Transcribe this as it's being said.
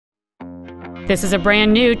This is a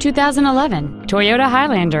brand new 2011 Toyota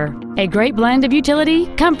Highlander, a great blend of utility,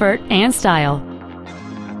 comfort, and style.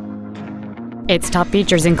 Its top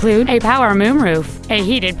features include a power moonroof, a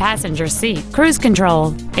heated passenger seat, cruise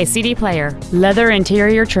control, a CD player, leather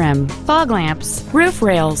interior trim, fog lamps, roof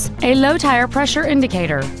rails, a low tire pressure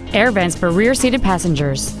indicator, air vents for rear-seated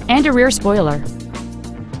passengers, and a rear spoiler.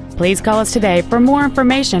 Please call us today for more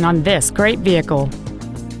information on this great vehicle.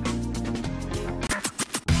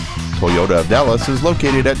 Toyota of Dallas is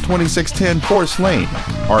located at 2610 Forest Lane.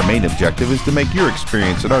 Our main objective is to make your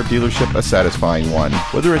experience at our dealership a satisfying one,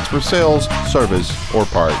 whether it's for sales, service, or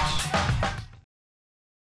parts.